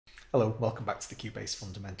Hello, welcome back to the Cubase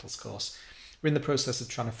Fundamentals course. We're in the process of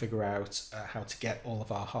trying to figure out how to get all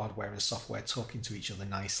of our hardware and software talking to each other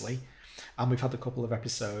nicely. And we've had a couple of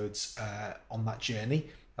episodes on that journey.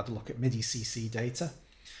 We had a look at MIDI CC data,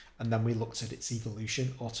 and then we looked at its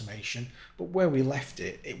evolution, automation. But where we left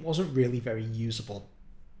it, it wasn't really very usable.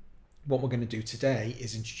 What we're going to do today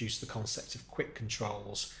is introduce the concept of quick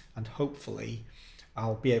controls, and hopefully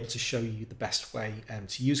I'll be able to show you the best way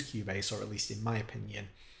to use Cubase, or at least in my opinion,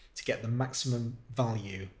 to get the maximum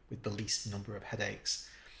value with the least number of headaches.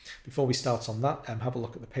 Before we start on that, have a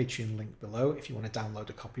look at the Patreon link below if you want to download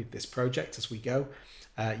a copy of this project as we go.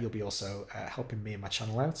 You'll be also helping me and my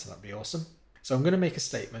channel out, so that'd be awesome. So I'm going to make a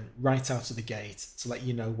statement right out of the gate to let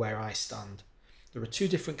you know where I stand. There are two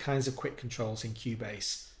different kinds of quick controls in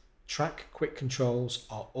Cubase. Track quick controls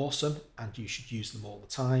are awesome and you should use them all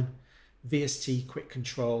the time. VST quick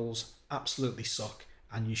controls absolutely suck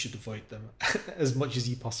and you should avoid them as much as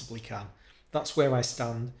you possibly can. That's where I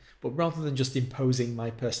stand, but rather than just imposing my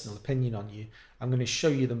personal opinion on you, I'm going to show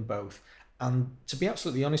you them both. And to be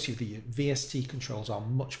absolutely honest with you, VST controls are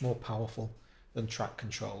much more powerful than track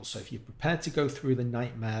controls. So if you're prepared to go through the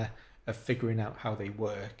nightmare of figuring out how they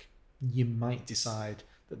work, you might decide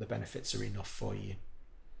that the benefits are enough for you.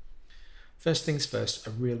 First things first, a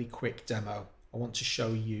really quick demo. I want to show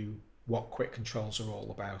you what quick controls are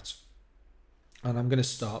all about. And I'm going to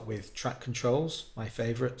start with track controls, my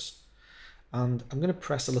favorites. And I'm going to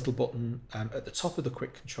press a little button at the top of the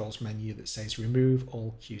quick controls menu that says remove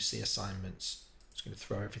all QC assignments. I'm just going to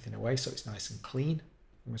throw everything away so it's nice and clean.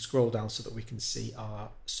 I'm going to scroll down so that we can see our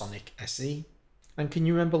Sonic SE. And can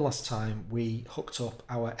you remember last time we hooked up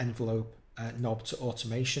our envelope knob to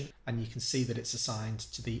automation, and you can see that it's assigned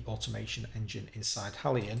to the automation engine inside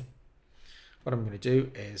Halion. What I'm going to do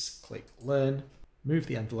is click learn, move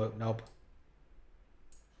the envelope knob.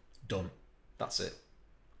 Done. That's it.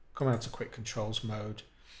 Come out of quick controls mode.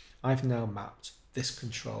 I've now mapped this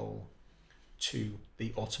control to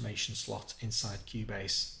the automation slot inside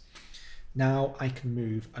Cubase. Now I can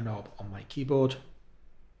move a knob on my keyboard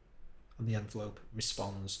and the envelope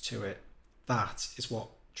responds to it. That is what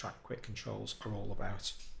track quick controls are all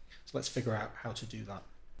about. So let's figure out how to do that.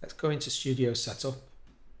 Let's go into Studio Setup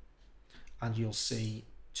and you'll see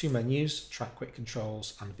two menus, track quick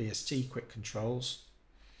controls and VST quick controls.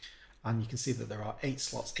 And you can see that there are 8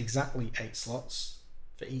 slots, exactly 8 slots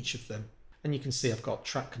for each of them. And you can see I've got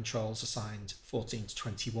track controls assigned 14 to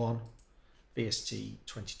 21, VST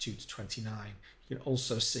 22 to 29. You can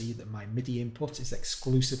also see that my MIDI input is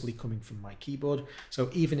exclusively coming from my keyboard. So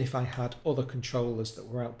even if I had other controllers that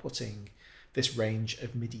were outputting this range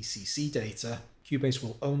of MIDI CC data, Cubase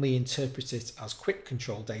will only interpret it as quick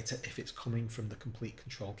control data if it's coming from the complete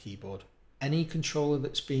control keyboard. Any controller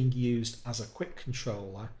that's being used as a quick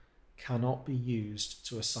controller cannot be used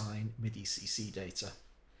to assign MIDI CC data.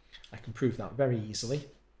 I can prove that very easily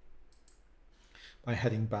by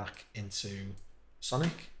heading back into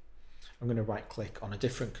Sonic. I'm going to right click on a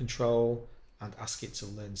different control and ask it to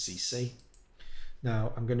learn CC.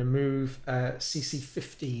 Now I'm going to move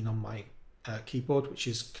CC15 on my keyboard, which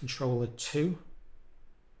is controller 2,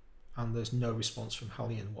 and there's no response from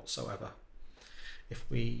Halion whatsoever. If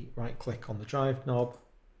we right click on the drive knob,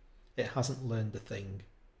 it hasn't learned a thing.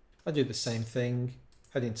 I do the same thing,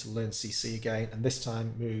 head into learn CC again, and this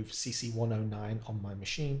time move CC109 on my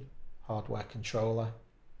machine, hardware controller,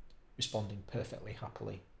 responding perfectly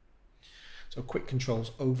happily. So quick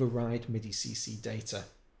controls override MIDI CC data.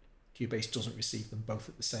 Cubase doesn't receive them both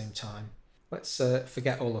at the same time. Let's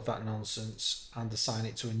forget all of that nonsense and assign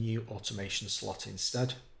it to a new automation slot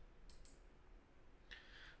instead.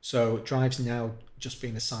 So drive's now just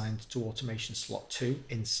been assigned to automation slot 2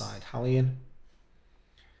 inside Halion.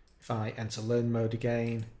 If I enter learn mode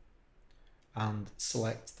again and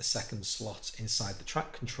select the second slot inside the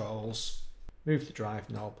track controls, move the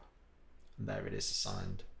drive knob, and there it is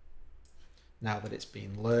assigned. Now that it's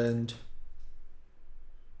been learned,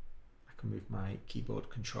 I can move my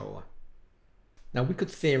keyboard controller. Now we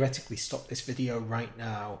could theoretically stop this video right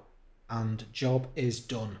now and job is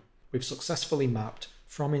done. We've successfully mapped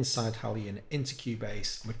from inside Halion into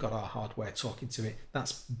Cubase and we've got our hardware talking to it.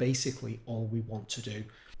 That's basically all we want to do.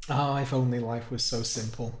 Ah, if only life was so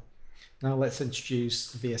simple. Now let's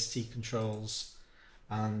introduce VST controls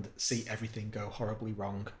and see everything go horribly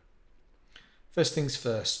wrong. First things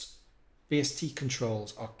first, VST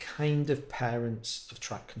controls are kind of parents of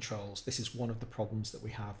track controls. This is one of the problems that we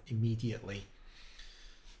have immediately.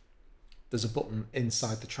 There's a button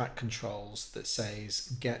inside the track controls that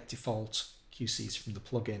says get default QCs from the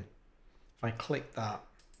plugin. If I click that,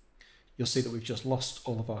 you'll see that we've just lost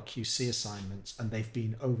all of our QC assignments and they've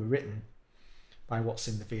been overwritten by what's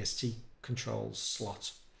in the Vst Controls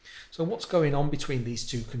slot. So what's going on between these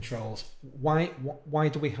two controls? Why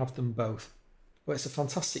do we have them both? Well, it's a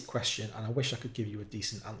fantastic question, and I wish I could give you a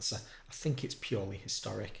decent answer. I think it's purely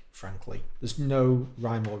historic, frankly. There's no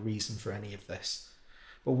rhyme or reason for any of this.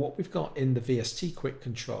 But what we've got in the Vst Quick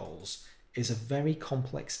Controls is a very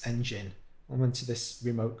complex engine. I'll enter this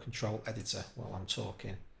remote control editor while I'm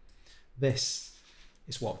talking. This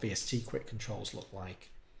is what Vst Quick Controls look like.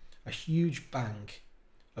 A huge bank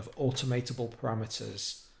of automatable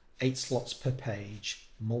parameters, 8 slots per page,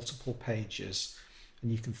 multiple pages,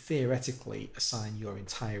 and you can theoretically assign your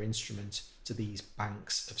entire instrument to these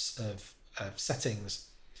banks of settings.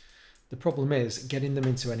 The problem is getting them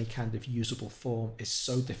into any kind of usable form is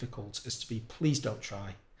so difficult as to be, please don't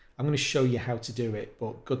try. I'm going to show you how to do it,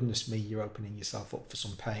 but goodness me, you're opening yourself up for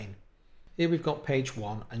some pain. Here we've got page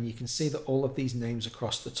 1, and you can see that all of these names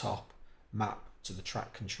across the top map to the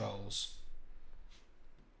track controls.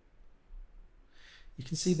 You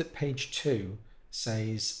can see that page 2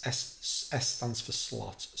 says S stands for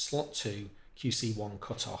slot, slot 2, QC1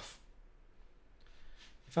 cutoff.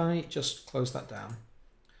 If I just close that down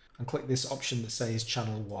and click this option that says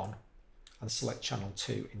channel 1 and select channel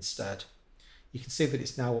 2 instead, you can see that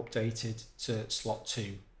it's now updated to slot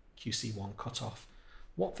 2, QC1 cutoff.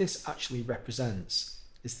 What this actually represents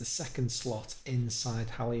is the second slot inside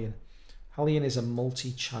Hallion. Hallion is a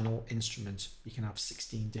multi-channel instrument. You can have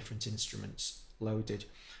 16 different instruments loaded,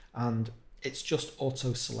 and it's just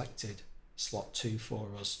auto-selected slot 2 for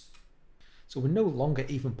us. So we're no longer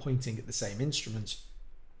even pointing at the same instrument.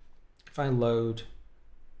 If I load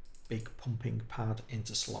big pumping pad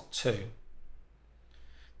into slot 2,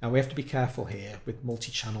 now we have to be careful here with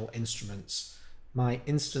multi-channel instruments. My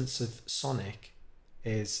instance of Sonic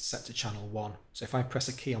is set to channel 1. So if I press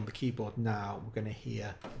a key on the keyboard now, we're going to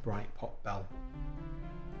hear a bright pop bell.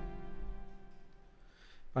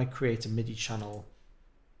 If I create a MIDI channel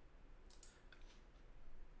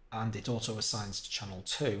and it auto assigns to channel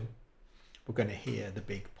 2, we're going to hear the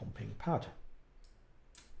big pumping pad.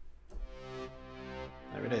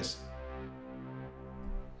 There it is.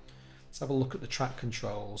 Let's have a look at the track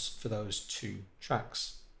controls for those two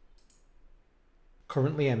tracks.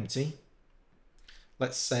 Currently empty.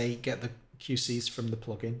 Let's say get the QCs from the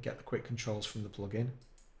plugin, get the quick controls from the plugin.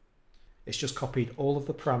 It's just copied all of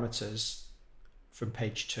the parameters from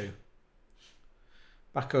page 2.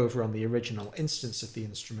 Back over on the original instance of the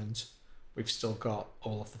instrument, we've still got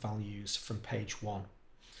all of the values from page 1.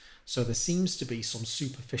 So there seems to be some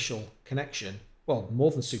superficial connection, well, more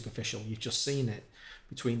than superficial, you've just seen it,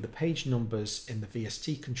 between the page numbers in the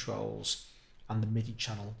VST controls and the MIDI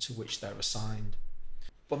channel to which they're assigned.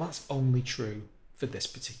 But that's only true for this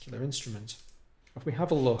particular instrument. If we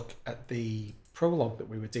have a look at the prologue that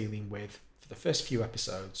we were dealing with for the first few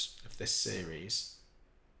episodes of this series,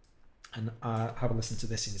 and have a listen to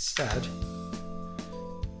this instead.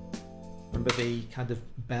 Remember the kind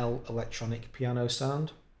of bell electronic piano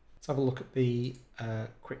sound? Let's have a look at the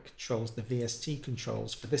quick controls, the VST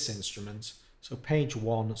controls for this instrument. So page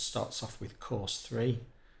 1 starts off with course 3,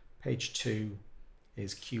 page 2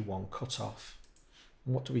 is Q1 cutoff.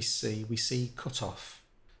 And what do we see? We see cutoff.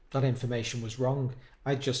 That information was wrong.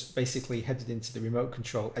 I just basically headed into the remote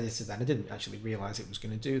control editor then. I didn't actually realize it was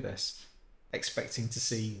going to do this, expecting to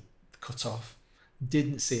see the cutoff.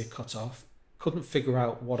 Didn't see a cutoff, couldn't figure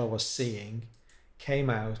out what I was seeing, came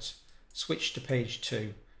out, switched to page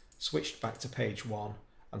 2, switched back to page 1,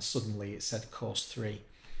 and suddenly it said course 3.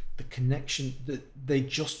 The connection, they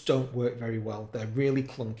just don't work very well. They're really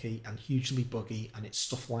clunky and hugely buggy, and it's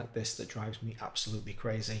stuff like this that drives me absolutely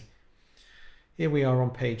crazy. Here we are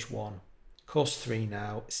on page 1, course 3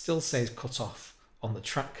 now. It still says cutoff on the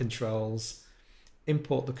track controls.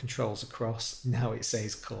 Import the controls across. Now it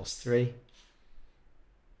says course 3.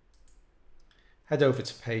 Head over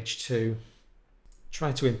to page 2.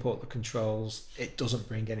 Try to import the controls. It doesn't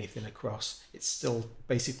bring anything across. It's still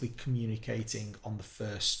basically communicating on the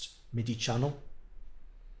first MIDI channel.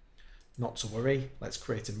 Not to worry. Let's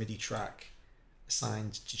create a MIDI track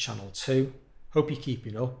assigned to channel 2. Hope you're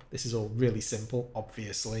keeping up. This is all really simple,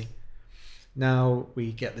 obviously. Now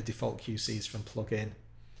we get the default QCs from plugin,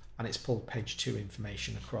 and it's pulled page 2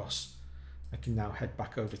 information across. I can now head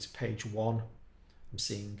back over to page 1. I'm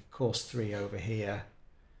seeing course 3 over here.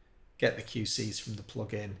 Get the QCs from the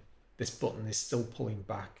plugin. This button is still pulling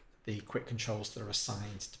back the quick controls that are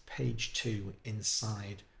assigned to page 2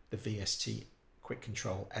 inside the VST Quick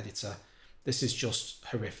Control editor. This is just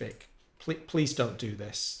horrific. Please don't do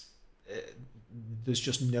this. There's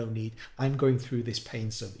just no need. I'm going through this pain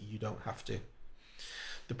so that you don't have to.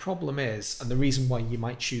 The problem is, and the reason why you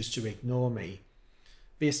might choose to ignore me,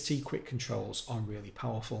 VST Quick Controls are really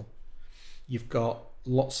powerful. You've got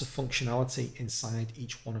lots of functionality inside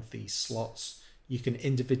each one of these slots. You can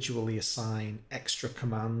individually assign extra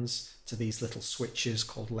commands to these little switches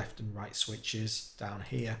called left and right switches down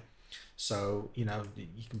here. So, you know,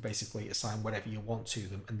 you can basically assign whatever you want to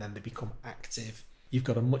them and then they become active. You've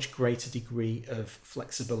got a much greater degree of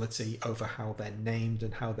flexibility over how they're named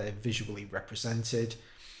and how they're visually represented.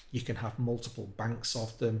 You can have multiple banks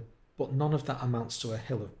of them, but none of that amounts to a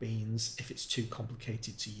hill of beans if it's too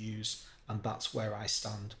complicated to use. And that's where I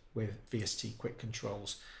stand with VST Quick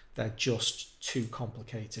Controls. They're just too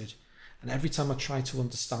complicated. And every time I try to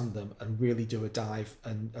understand them and really do a dive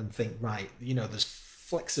and think, right, you know, there's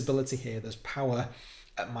flexibility here, there's power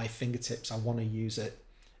at my fingertips, I want to use it,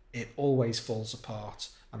 it always falls apart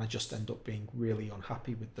and I just end up being really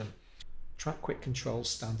unhappy with them. Track Quick Controls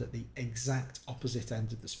stand at the exact opposite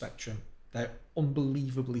end of the spectrum. They're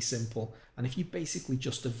unbelievably simple, and if you basically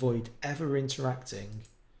just avoid ever interacting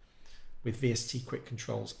with VST Quick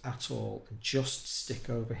Controls at all and just stick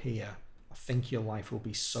over here, I think your life will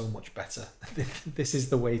be so much better. This is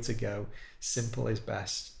the way to go. Simple is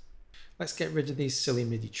best. Let's get rid of these silly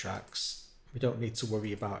MIDI tracks. We don't need to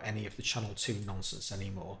worry about any of the channel 2 nonsense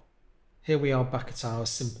anymore. Here we are back at our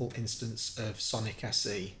simple instance of Sonic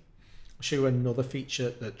SE. I'll show you another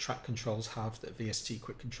feature that track controls have that VST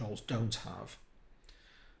Quick Controls don't have.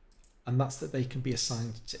 And that's that they can be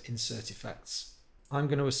assigned to insert effects. I'm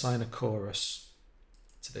going to assign a chorus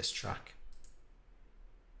to this track.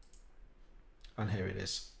 And here it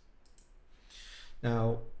is.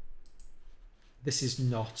 Now, this is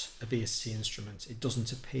not a VST instrument. It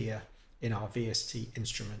doesn't appear in our VST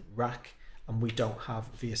instrument rack, and we don't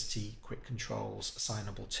have VST Quick Controls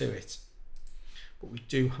assignable to it. But we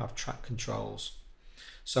do have track controls.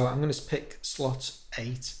 So I'm going to pick slot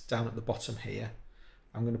 8 down at the bottom here.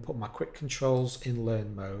 I'm going to put my Quick Controls in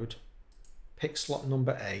Learn mode, pick slot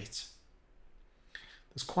number 8.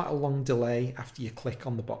 There's quite a long delay after you click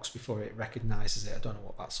on the box before it recognizes it. I don't know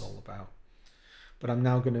what that's all about. But I'm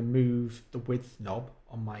now going to move the width knob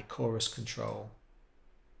on my chorus control.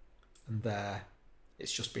 And there,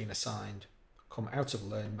 it's just been assigned. Come out of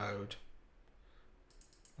Learn mode.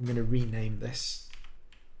 I'm going to rename this.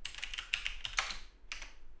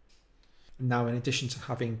 And now, in addition to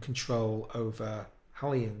having control over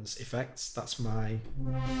Hallian's effects, that's my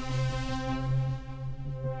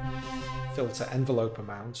filter envelope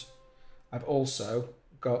amount, I've also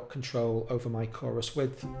got control over my chorus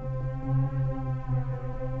width.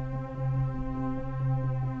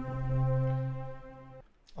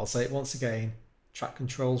 I'll say it once again, track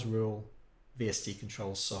controls rule, VST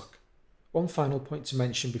controls suck. One final point to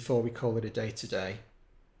mention before we call it a day today.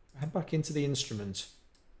 Head back into the instrument.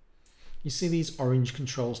 You see these orange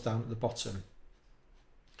controls down at the bottom.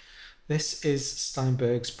 This is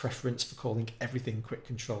Steinberg's preference for calling everything quick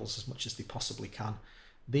controls as much as they possibly can.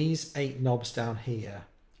 These 8 knobs down here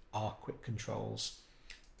are quick controls.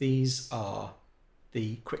 These are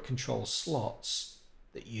the quick control slots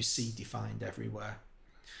that you see defined everywhere.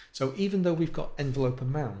 So even though we've got envelope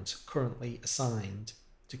amount currently assigned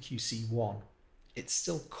to QC1, it's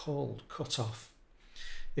still called cutoff.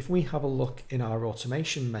 If we have a look in our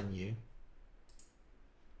automation menu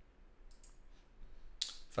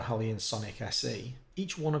for Hallian Sonic SE,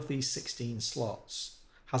 each one of these 16 slots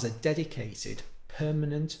has a dedicated,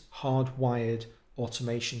 permanent, hardwired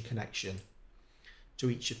automation connection to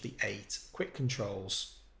each of the 8 quick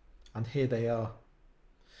controls. And here they are.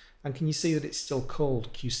 And can you see that it's still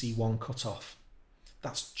called QC1 cutoff?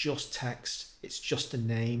 That's just text, it's just a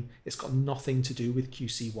name, it's got nothing to do with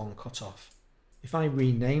QC1 cutoff. If I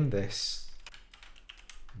rename this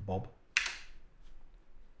Bob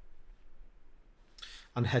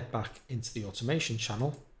and head back into the automation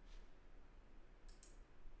channel,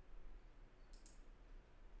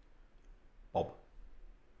 Bob.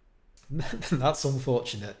 That's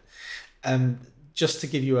unfortunate. Just to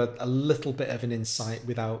give you a little bit of an insight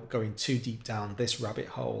without going too deep down this rabbit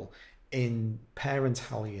hole, in parent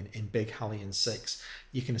Hallian, in big Hallian 6,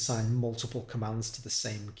 you can assign multiple commands to the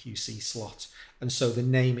same QC slot. And so the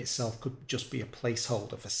name itself could just be a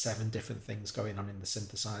placeholder for 7 different things going on in the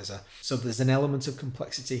synthesizer. So there's an element of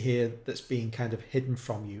complexity here that's being kind of hidden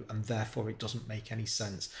from you, and therefore it doesn't make any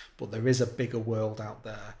sense. But there is a bigger world out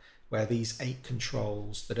there where these 8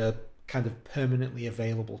 controls that are kind of permanently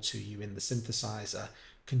available to you in the synthesizer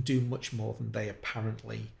can do much more than they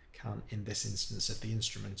apparently can in this instance of the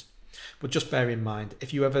instrument. But just bear in mind,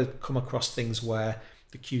 if you ever come across things where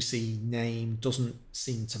the QC name doesn't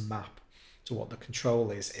seem to map to what the control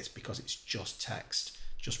is, it's because it's just text.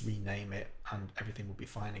 just rename it and everything will be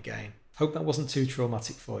fine again. Hope that wasn't too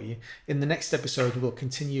traumatic for you. In the next episode, we'll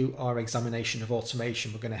continue our examination of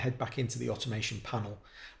automation. We're going to head back into the automation panel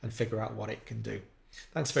and figure out what it can do.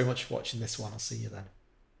 Thanks very much for watching this one. I'll see you then.